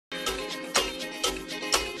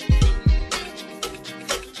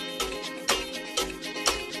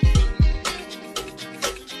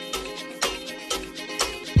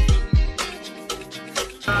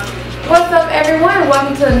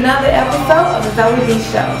welcome to another episode of the Zoe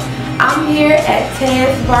Show. I'm here at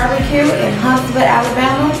Ted's Barbecue in Huntsville,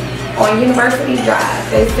 Alabama on University Drive.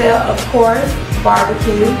 They sell, of course,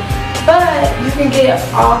 barbecue, but you can get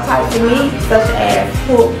all types of meat such as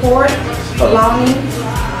pulled pork, bologna,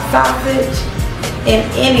 sausage, and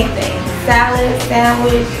anything. Salad,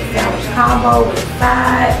 sandwich combo with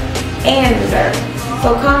side and dessert.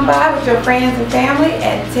 So come by with your friends and family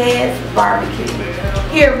at Ted's Barbecue.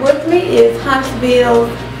 Here with me is Huntsville's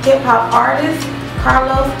hip-hop artist,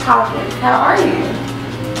 Carlos Hawkins. How are you?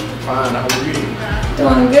 Fine, how are you?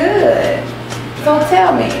 Doing good. So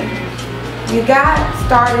tell me, you got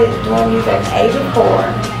started doing music at the age of 4,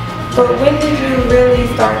 but when did you really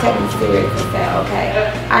start taking it serious and say, okay,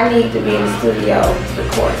 I need to be in the studio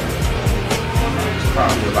recording?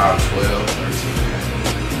 Probably about 12,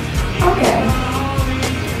 13. Okay.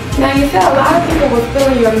 Now you said a lot of people were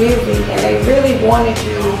feeling your music and they really wanted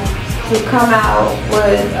you to come out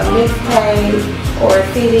with a mixtape or a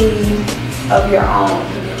CD of your own.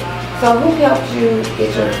 So who helped you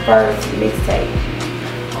get your first mixtape?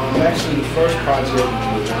 Actually, the first project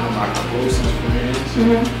was one of my closest friends.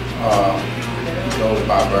 He goes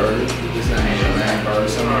by Bird. His name is Man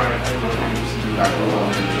Bird. I grew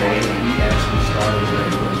up in Georgia and we actually started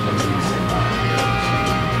with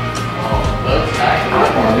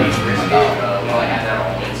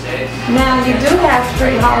Now you do have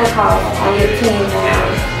Street Holocaust on your team now.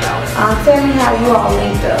 Tell me how you all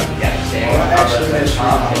linked up. Actually, that Street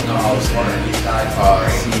Holocaust and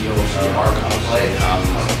CEO of Street Holocaust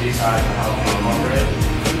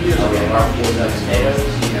years ago, about 4 years ago,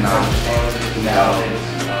 he and I now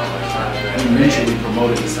we mutually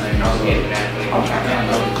promoted the same club. Kind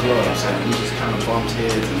of the clubs, and we just kind of bumped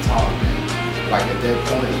heads and talked. Like at that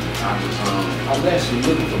point, I was actually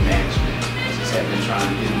looking for management. I just had been trying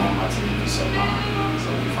to get him on my team for so long. So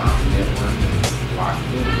we finally networked and locked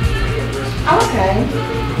in. Okay.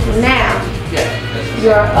 Now,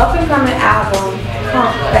 your up and coming album,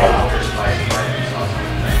 Pump Fake,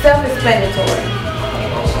 self-explanatory.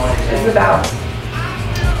 It's about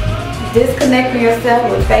disconnecting yourself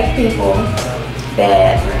with fake people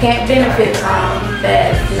that you can't benefit from,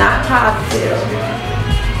 that's not positive.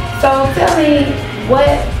 So tell me what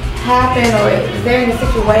happened, or is there any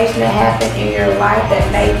situation that happened in your life that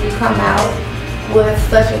made you come out with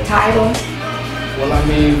such a title? Well, I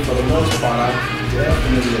mean, for the most part, I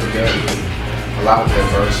definitely have dealt with a lot of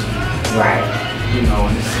adversity. Right. You know,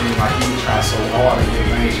 and it seems like you try so hard to get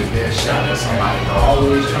range your best shot at somebody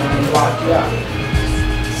always trying to block you out.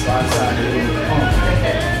 So I decided to do the pump.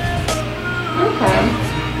 Okay.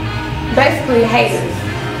 Basically haters.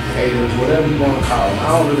 Haters, whatever you want to call them.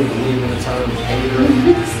 I don't really believe in the term hater.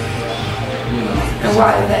 You know. And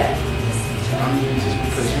why is that? I mean, just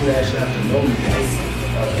because you actually have to know me to hate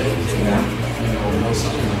me. You know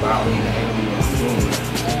something about me to hate me what I'm doing.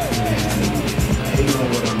 And hating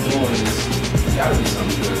on what I'm doing is gotta be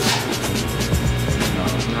something good. You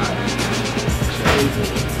know, not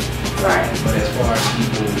shameful. Right. But as far as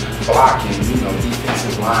people blocking, you know,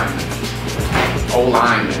 defensive linemen,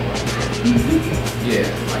 O-linemen, yeah,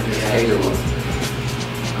 like this hater was,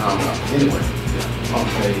 I don't know. Anyway, pump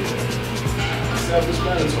fake,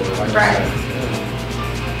 self-explanatory, like right. you said.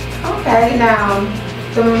 Okay, now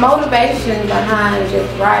the motivation behind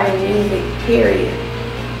just writing music, period.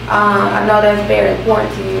 I know that's very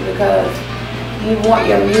important to you because you want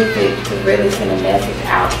your music to really send a message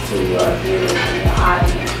out to your viewers and your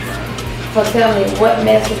audience. So tell me, what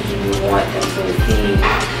message do you want them to receive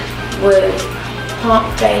with Pump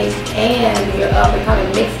Fake and your up and coming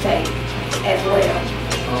mixtape as well?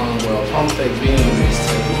 Well, Pump Fake being the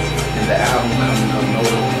mixtape and the album coming up, no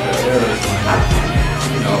errors,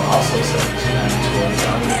 you know, also self-explanatory.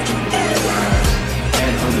 I want people to realize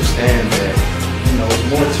and understand that, you know, it's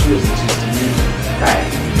more to it than just the music. Right.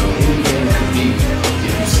 You know, anything could be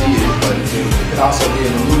if you see it, but it could also be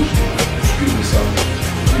an illusion. Excuse me, so,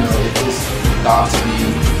 you know, if it's thought to be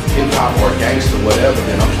hip-hop or gangster, whatever,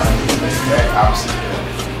 then I'm trying to do the exact opposite.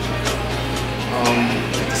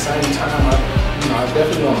 At the same time, I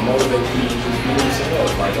definitely want to motivate people to just be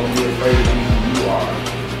themselves. Like, don't be afraid to be who you are.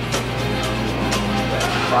 The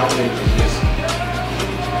project is just,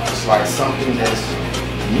 it's like something that's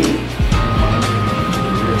new.